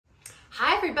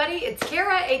Hi everybody, it's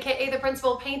Kara, aka the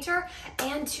Principal Painter,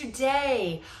 and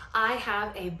today I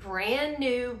have a brand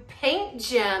new paint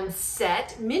gem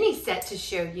set, mini set to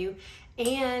show you,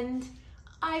 and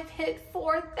I've hit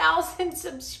 4,000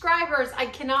 subscribers. I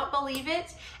cannot believe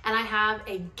it, and I have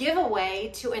a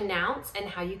giveaway to announce and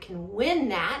how you can win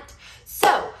that.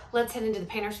 So let's head into the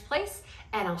painter's place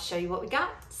and I'll show you what we got.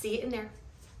 See you in there.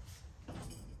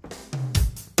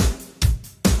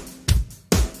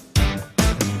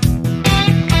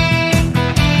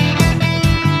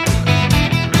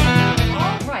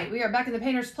 We are back in the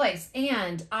painter's place,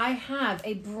 and I have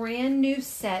a brand new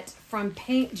set from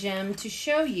Paint Gem to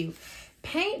show you.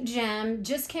 Paint Gem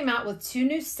just came out with 2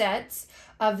 new sets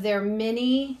of their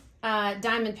mini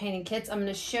diamond painting kits. I'm going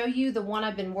to show you the one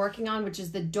I've been working on, which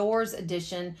is the Doors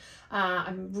edition.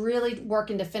 I'm really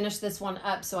working to finish this one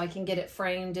up so I can get it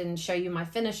framed and show you my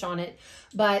finish on it.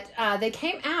 But they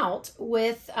came out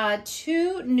with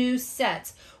 2 new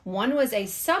sets. One was a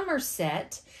summer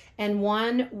set, and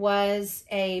one was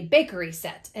a bakery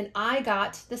set. And I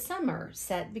got the summer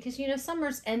set because, you know,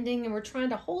 summer's ending and we're trying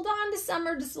to hold on to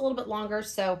summer just a little bit longer.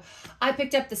 So I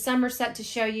picked up the summer set to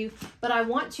show you, but I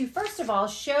want to first of all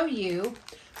show you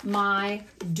my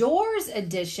Doors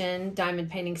edition diamond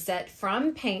painting set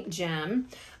from Paint Gem.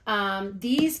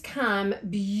 These come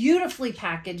beautifully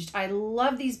packaged. I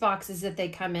love these boxes that they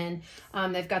come in.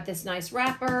 They've got this nice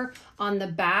wrapper on the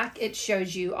back. It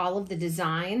shows you all of the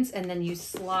designs, and then you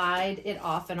slide it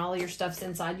off and all your stuff's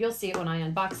inside. You'll see it when I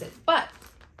unbox it. But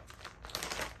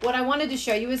what I wanted to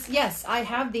show you is, yes, I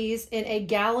have these in a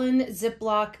gallon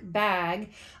Ziploc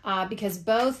bag because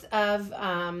both of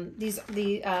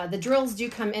the drills do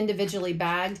come individually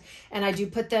bagged, and I do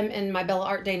put them in my Bella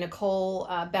Art de Nicole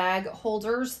bag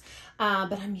holders.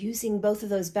 But I'm using both of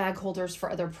those bag holders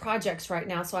for other projects right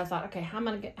now. So I thought, okay, how am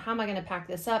I going to pack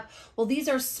this up? Well, these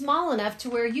are small enough to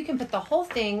where you can put the whole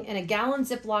thing in a gallon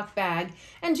Ziploc bag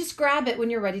and just grab it when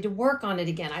you're ready to work on it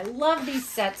again. I love these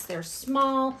sets. They're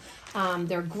small.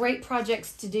 They're great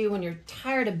projects to do when you're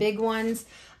tired of big ones.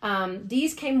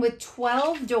 These came with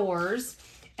 12 doors.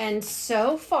 And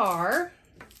so far,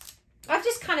 I've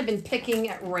just kind of been picking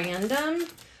at random.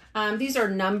 These are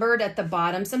numbered at the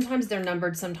bottom. Sometimes they're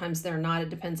numbered, sometimes they're not. It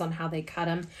depends on how they cut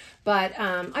them. But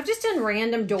I've just done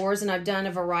random doors, and I've done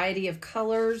a variety of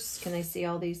colors. Can they see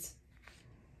all these?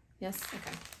 Yes?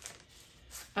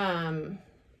 Okay.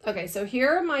 Okay, so here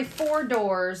are my 4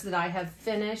 doors that I have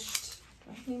finished.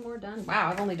 Do I have any more done?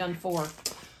 Wow, I've only done 4.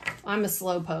 I'm a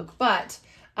slowpoke. But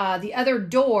the other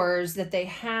doors that they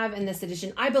have in this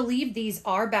edition, I believe these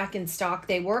are back in stock.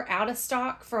 They were out of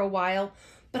stock for a while.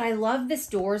 But I love this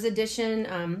Doors edition.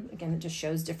 Again, it just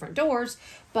shows different doors.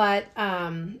 But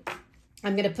I'm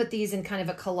going to put these in kind of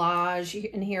a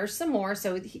collage. And here's some more.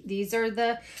 So these are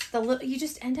the little, you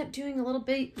just end up doing a little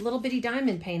bitty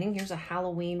diamond painting. Here's a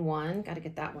Halloween one. Got to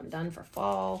get that one done for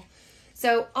fall.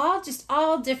 So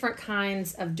all different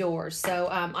kinds of doors. So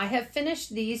I have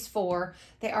finished these 4.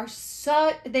 They are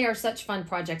such fun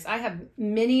projects. I have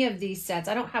many of these sets.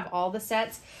 I don't have all the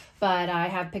sets, but I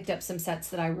have picked up some sets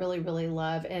that I really, really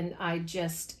love, and I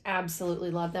just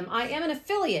absolutely love them. I am an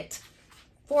affiliate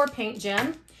for Paint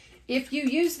Gem. If you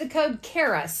use the code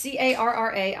CARA,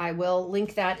 C-A-R-R-A, I will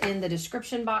link that in the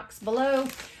description box below.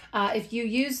 If you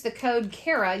use the code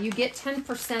CARA, you get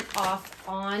 10% off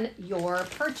on your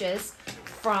purchase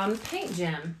from Paint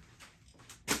Gem.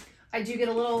 I do get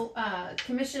a little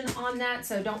commission on that,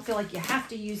 so don't feel like you have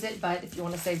to use it, but if you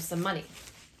want to save some money.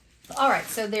 All right,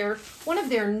 so one of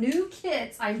their new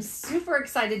kits I'm super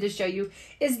excited to show you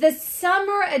is the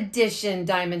Summer Edition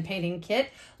Diamond Painting Kit.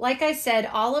 Like I said,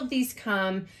 all of these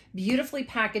come beautifully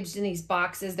packaged in these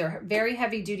boxes. They're very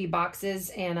heavy-duty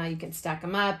boxes, and you can stack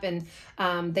them up. And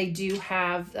they do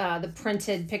have the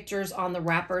printed pictures on the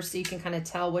wrapper, so you can kind of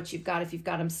tell what you've got if you've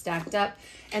got them stacked up.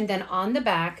 And then on the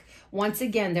back, once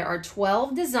again, there are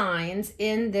 12 designs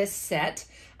in this set.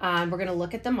 We're going to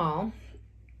look at them all.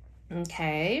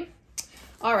 Okay.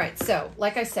 All right, so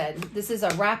like I said, this is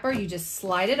a wrapper. You just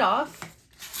slide it off.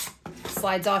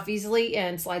 Slides off easily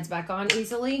and slides back on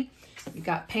easily. You've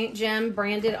got Paint Gem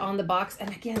branded on the box.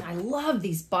 And again, I love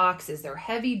these boxes. They're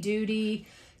heavy duty.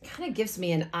 Kind of gives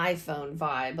me an iPhone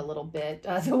vibe a little bit.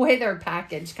 The way they're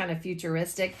packaged, kind of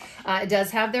futuristic. It does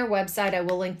have their website. I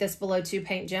will link this below to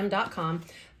paintgem.com.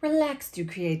 Relax through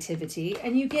creativity,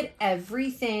 and you get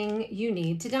everything you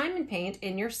need to diamond paint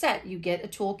in your set. You get a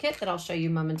toolkit that I'll show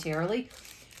you momentarily.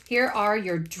 Here are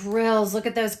your drills. Look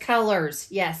at those colors.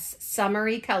 Yes,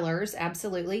 summery colors,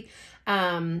 absolutely.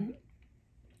 And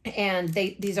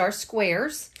these are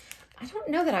squares. I don't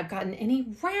know that I've gotten any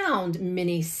round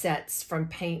mini sets from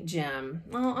Paint Gem.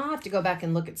 Well, I'll have to go back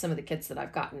and look at some of the kits that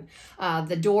I've gotten.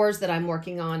 The doors that I'm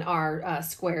working on are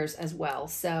squares as well.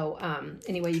 So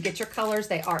anyway, you get your colors.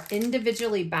 They are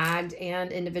individually bagged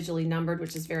and individually numbered,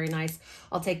 which is very nice.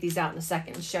 I'll take these out in a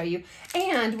second and show you.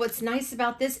 And what's nice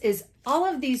about this is all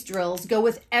of these drills go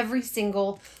with every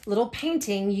single little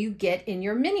painting you get in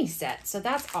your mini set. So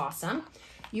that's awesome.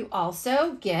 You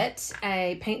also get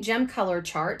a Paint Gem color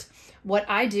chart. What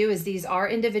I do is these are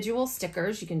individual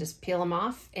stickers. You can just peel them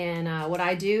off. And what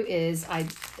I do is I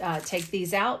take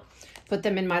these out, put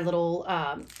them in my little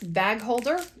bag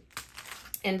holder.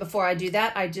 And before I do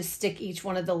that, I just stick each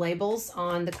one of the labels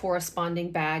on the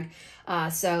corresponding bag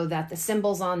so that the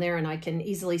symbol's on there and I can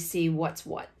easily see what's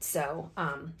what. So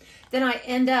then I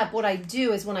end up, what I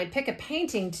do is when I pick a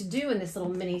painting to do in this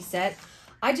little mini set,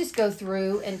 I just go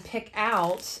through and pick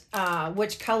out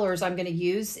which colors I'm going to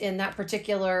use in that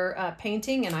particular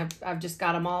painting, and I've just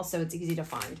got them all, so it's easy to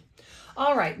find.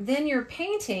 All right, then your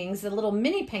paintings, the little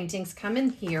mini paintings come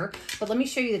in here, but let me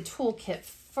show you the toolkit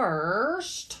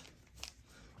first.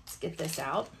 Let's get this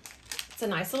out. It's a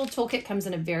nice little toolkit, comes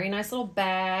in a very nice little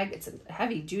bag. It's a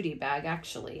heavy-duty bag,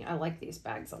 actually. I like these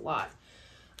bags a lot.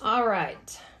 All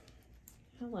right.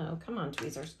 Hello, come on,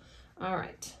 tweezers. All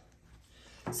right.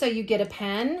 So you get a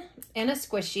pen and a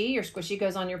squishy. Your squishy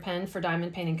goes on your pen for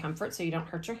diamond painting comfort so you don't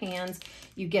hurt your hands.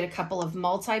 You get a couple of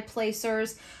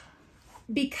multi-placers.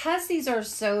 Because these are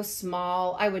so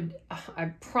small, I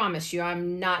promise you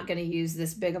I'm not going to use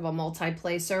this big of a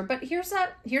multi-placer, but here's a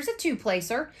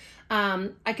two-placer.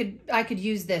 I could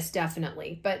use this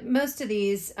definitely, but most of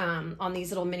these on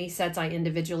these little mini sets I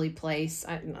individually place.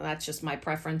 That's just my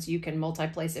preference. You can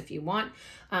multi-place if you want,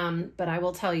 but I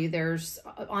will tell you there's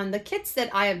on the kits that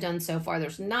I have done so far,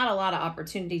 there's not a lot of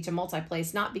opportunity to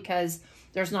multi-place, not because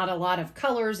there's not a lot of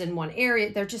colors in one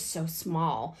area. They're just so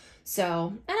small.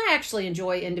 So, and I actually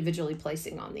enjoy individually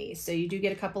placing on these. So you do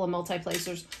get a couple of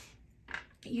multi-placers.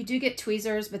 You do get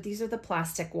tweezers, but these are the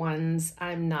plastic ones.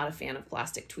 I'm not a fan of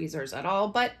plastic tweezers at all,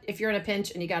 but if you're in a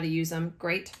pinch and you got to use them,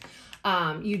 great.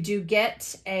 You do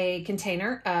get a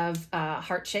container of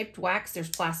heart-shaped wax. There's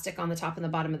plastic on the top and the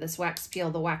bottom of this wax.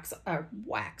 Peel the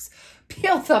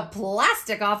peel the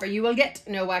plastic off or you will get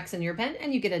no wax in your pen,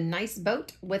 and you get a nice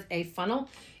boat with a funnel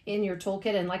in your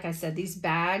toolkit. And like I said, these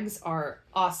bags are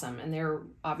awesome and they're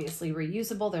obviously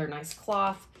reusable. They're nice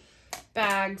cloth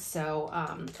bags. So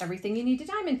everything you need to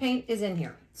diamond paint is in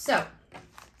here. So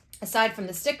aside from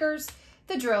the stickers,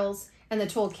 the drills, and the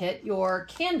toolkit, your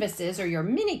canvases or your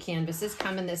mini canvases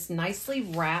come in this nicely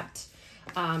wrapped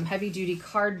heavy duty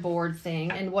cardboard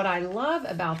thing. And what I love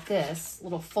about this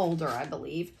little folder, I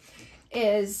believe,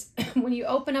 is when you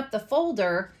open up the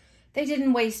folder, they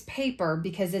didn't waste paper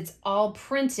because it's all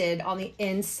printed on the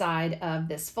inside of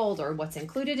this folder. What's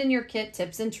included in your kit,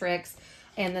 tips and tricks,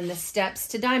 and then the steps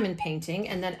to diamond painting.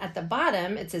 And then at the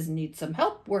bottom, it says, need some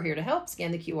help? We're here to help.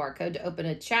 Scan the QR code to open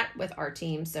a chat with our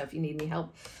team. So if you need any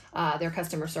help, their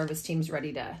customer service team's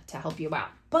ready to help you out.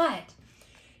 But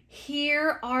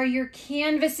here are your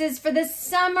canvases for the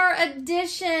summer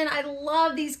edition. I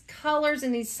love these colors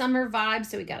and these summer vibes.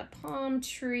 So we got a palm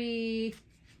tree.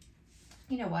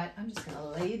 You know what? I'm just going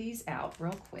to lay these out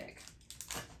real quick.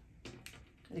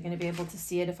 Are they going to be able to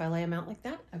see it if I lay them out like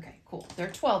that? Okay, cool. There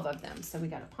are 12 of them. So we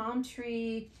got a palm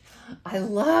tree. I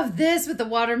love this with the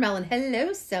watermelon.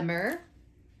 Hello, summer.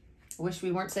 I wish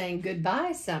we weren't saying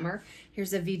goodbye, summer.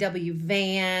 Here's a VW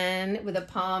van with a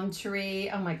palm tree.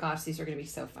 Oh my gosh, these are going to be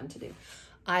so fun to do.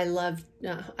 I love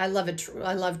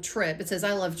trip. It says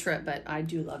I love trip, but I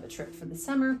do love a trip for the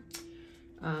summer.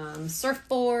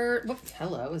 Surfboard. Whoop,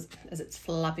 hello, as it's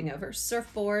flopping over.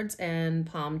 Surfboards and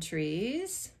palm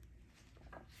trees.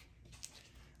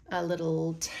 A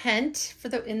little tent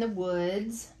for in the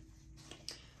woods.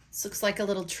 This looks like a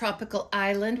little tropical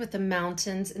island with the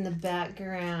mountains in the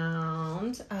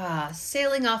background.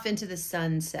 Sailing off into the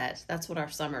sunset. That's what our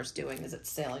summer's doing, is it's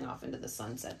sailing off into the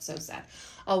sunset. So sad.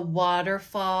 A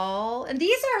waterfall. And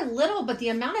these are little, but the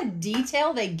amount of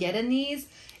detail they get in these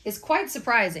is quite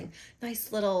surprising.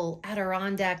 Nice little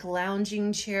Adirondack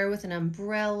lounging chair with an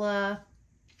umbrella.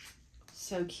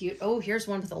 So cute. Oh, here's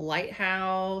one with a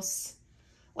lighthouse.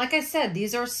 Like I said,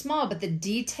 these are small, but the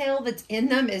detail that's in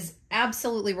them is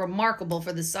absolutely remarkable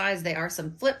for the size they are.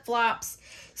 Some flip-flops.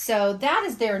 So that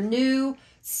is their new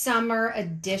summer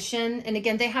edition. And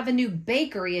again, they have a new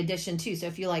bakery edition too. So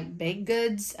if you like baked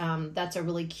goods, that's a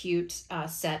really cute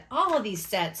set. All of these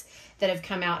sets that have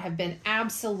come out have been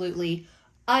absolutely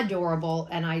adorable.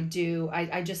 And I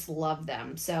just love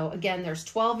them. So again, there's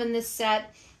 12 in this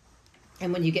set.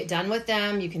 And when you get done with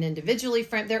them, you can individually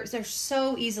frame. They're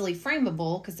so easily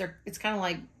frameable because it's kind of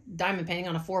like diamond painting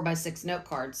on a 4x6 note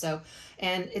card. So,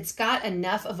 and it's got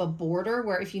enough of a border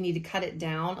where if you need to cut it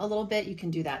down a little bit, you can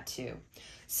do that too.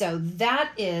 So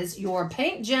that is your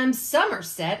Paint Gem Summer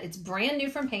Set. It's brand new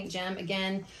from Paint Gem.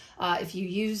 Again, if you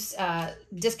use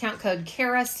discount code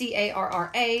CARRA,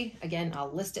 C-A-R-R-A, again,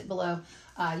 I'll list it below,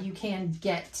 you can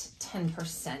get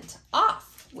 10%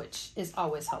 off, which is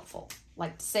always helpful.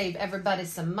 Like to save everybody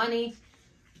some money.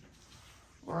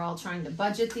 We're all trying to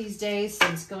budget these days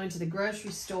since going to the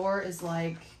grocery store is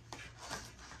like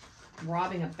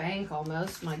robbing a bank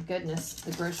almost. My goodness,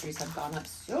 the groceries have gone up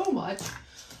so much.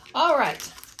 All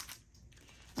right.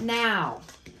 Now,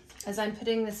 as I'm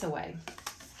putting this away,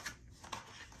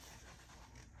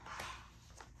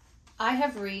 I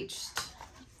have reached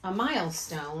a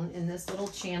milestone in this little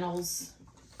channel's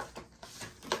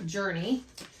journey.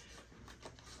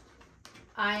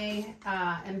 I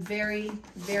am very,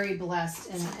 very blessed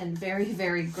and very,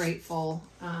 very grateful.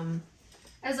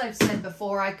 As I've said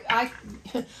before, I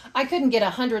couldn't get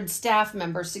 100 staff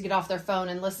members to get off their phone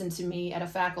and listen to me at a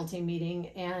faculty meeting.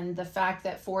 And the fact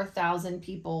that 4,000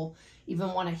 people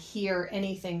even want to hear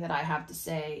anything that I have to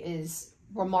say is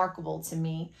remarkable to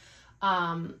me.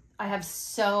 I have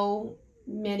so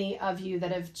many of you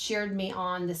that have cheered me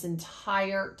on this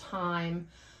entire time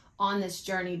on this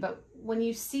journey. But when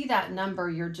you see that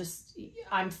number,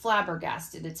 I'm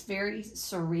flabbergasted. It's very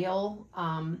surreal.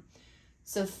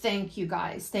 So thank you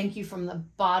guys. Thank you from the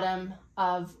bottom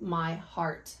of my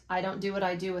heart. I don't do what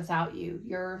I do without you.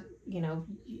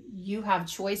 You have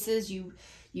choices.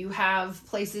 You have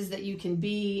places that you can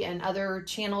be and other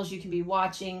channels you can be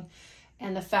watching.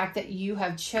 And the fact that you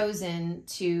have chosen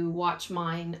to watch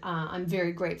mine, I'm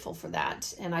very grateful for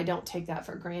that. And I don't take that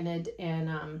for granted.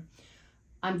 And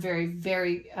I'm very,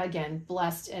 very, again,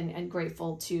 blessed and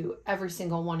grateful to every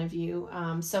single one of you.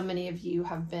 So many of you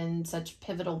have been such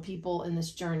pivotal people in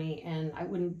this journey, and I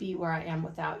wouldn't be where I am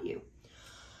without you.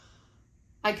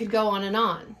 I could go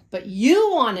on, but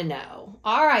you want to know.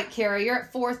 All right, Kara, you're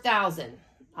at 4,000.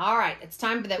 All right, it's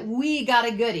time that we got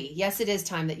a goodie. Yes, it is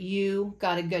time that you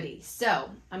got a goodie.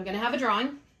 So I'm going to have a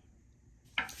drawing.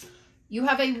 You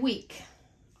have a week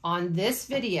on this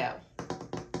video.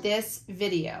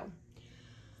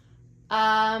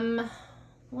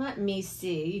 Let me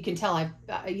see. You can tell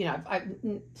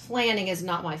planning is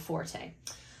not my forte.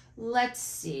 Let's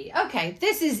see. Okay,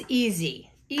 this is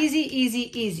easy.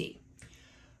 Easy.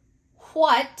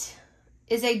 What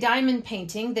is a diamond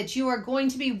painting that you are going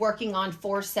to be working on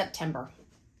for September?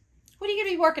 What are you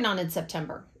going to be working on in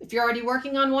September? If you're already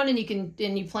working on one and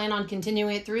you plan on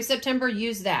continuing it through September,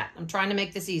 use that. I'm trying to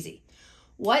make this easy.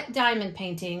 What diamond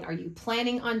painting are you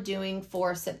planning on doing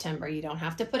for September? You don't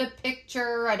have to put a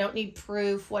picture. I don't need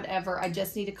proof, whatever. I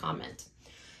just need a comment.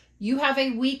 You have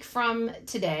a week from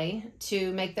today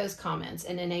to make those comments.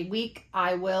 And in a week,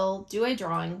 I will do a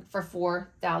drawing for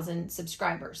 4,000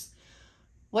 subscribers.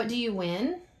 What do you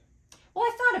win? Well,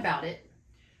 I thought about it.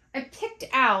 I picked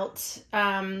out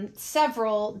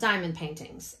several diamond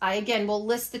paintings. I, again, will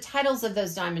list the titles of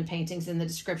those diamond paintings in the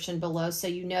description below so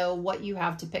you know what you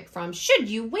have to pick from should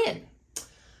you win.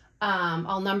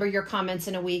 I'll number your comments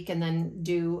in a week and then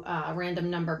do a random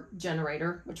number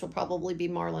generator, which will probably be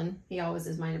Marlon. He always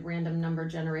is my random number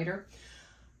generator.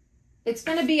 It's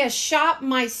going to be a Shop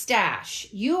My Stash.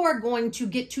 You are going to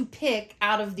get to pick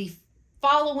out of the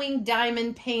following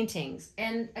diamond paintings.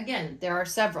 And again, there are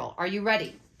several. Are you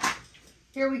ready?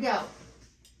 Here we go.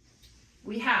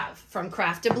 We have from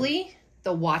Craftibly,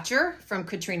 The Watcher from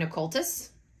Katrina Koltes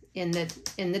in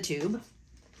the tube.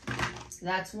 So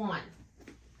that's one.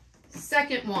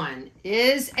 Second one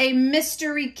is a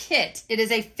mystery kit. It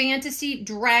is a fantasy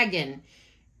dragon.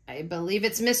 I believe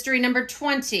it's mystery number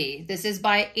 20. This is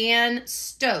by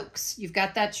Stokes. You've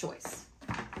got that choice.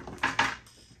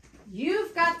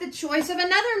 You've got the choice of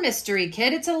another mystery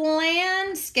kit. It's a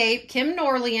landscape, Kim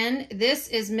Norlian. This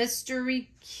is mystery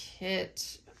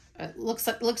kit. Looks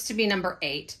to be number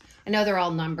 8. I know they're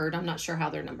all numbered. I'm not sure how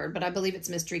they're numbered, but I believe it's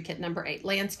mystery kit number 8.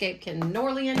 Landscape, Kim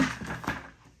Norlian.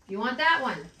 You want that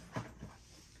one?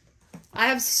 I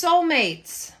have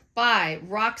Soulmates by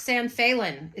Roxanne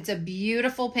Phelan. It's a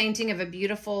beautiful painting of a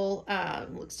beautiful,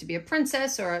 looks to be a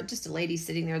princess or just a lady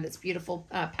sitting there that's beautiful,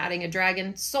 patting a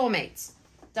dragon. Soulmates.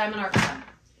 Diamond Art Club.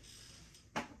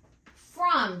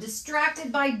 From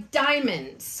Distracted by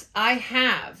Diamonds, I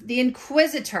have the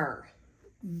Inquisitor.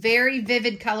 Very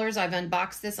vivid colors. I've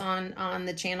unboxed this on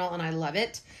the channel and I love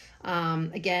it.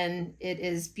 Again, it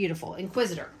is beautiful.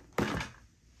 Inquisitor.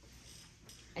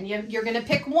 And you're going to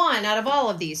pick one out of all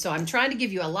of these. So I'm trying to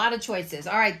give you a lot of choices.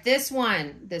 All right, this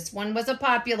one was a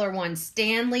popular one.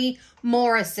 Stanley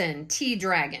Morrison, Tea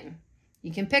Dragon.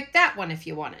 You can pick that one if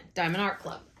you want it. Diamond Art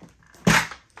Club.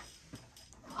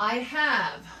 I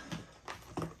have,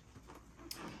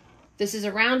 this is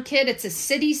a round kit. It's a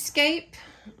cityscape.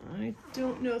 I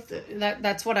don't know if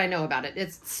that's what I know about it.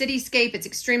 It's cityscape. It's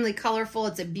extremely colorful.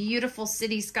 It's a beautiful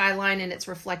city skyline, and it's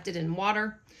reflected in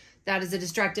water. That is a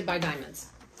Distracted by Diamonds.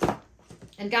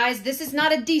 And guys, this is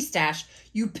not a D-stash.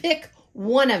 You pick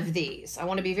one of these. I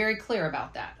want to be very clear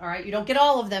about that. All right. You don't get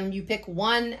all of them. You pick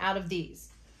one out of these.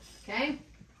 Okay.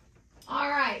 All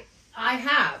right. I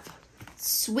have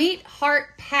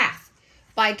Sweetheart Path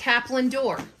by Caplyn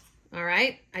Door. All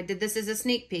right. I did this as a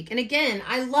sneak peek. And again,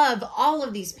 I love all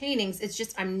of these paintings. It's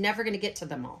just, I'm never going to get to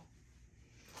them all.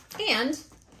 And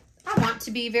I want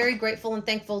to be very grateful and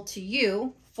thankful to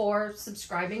you for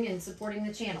subscribing and supporting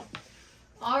the channel.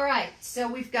 All right,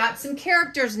 so we've got some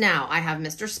characters now. I have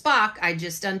Mr. Spock. I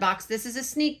just unboxed this as a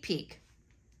sneak peek.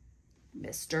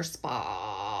 Mr.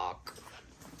 Spock.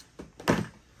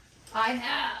 I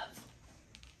have,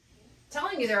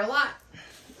 telling you, there are a lot.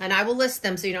 And I will list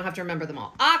them so you don't have to remember them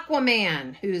all.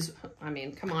 Aquaman, who's, I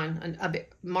mean, come on.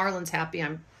 Marlon's happy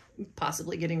I'm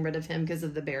possibly getting rid of him because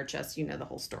of the bear chest. You know the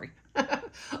whole story.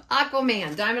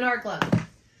 Aquaman, Diamond Art Club.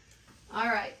 All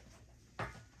right.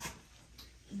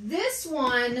 This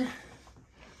one,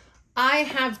 I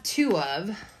have two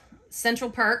of. Central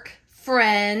Perk,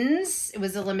 Friends. It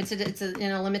was a limited, it's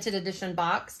in a limited edition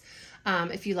box.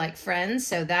 If you like Friends,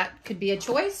 so that could be a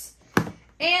choice.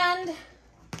 And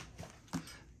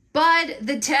Bud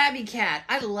the Tabby Cat.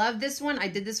 I love this one. I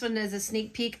did this one as a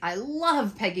sneak peek. I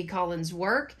love Peggy Collins'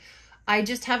 work. I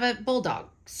just have a bulldog.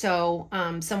 So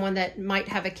someone that might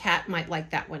have a cat might like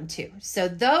that one too. So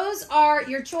those are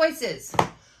your choices.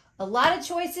 A lot of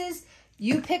choices.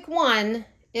 You pick one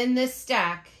in this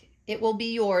stack. It will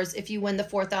be yours if you win the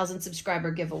 4,000 subscriber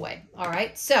giveaway. All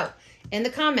right. So in the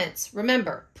comments,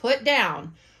 remember, put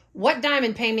down what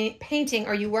diamond painting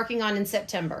are you working on in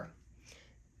September?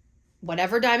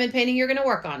 Whatever diamond painting you're going to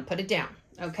work on, put it down.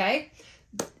 Okay.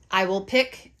 I will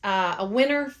pick a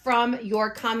winner from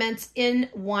your comments in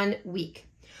 1 week.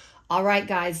 All right,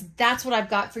 guys, that's what I've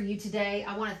got for you today.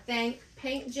 I want to thank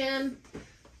Paint Gym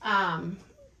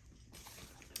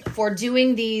for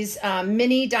doing these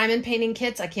mini diamond painting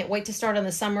kits. I can't wait to start on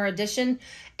the summer edition.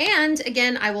 And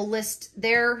again, I will list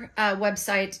their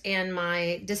website and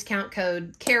my discount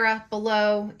code Kara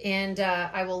below. And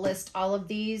I will list all of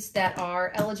these that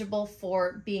are eligible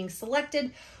for being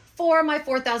selected for my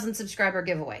 4,000 subscriber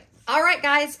giveaway. All right,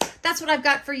 guys, that's what I've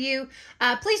got for you.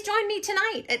 Please join me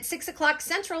tonight at 6 o'clock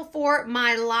Central for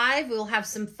my live. We'll have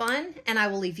some fun, and I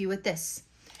will leave you with this.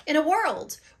 In a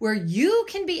world where you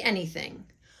can be anything,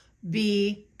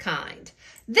 be kind.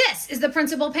 This is the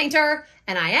Principal Painter,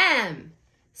 and I am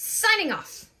signing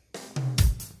off.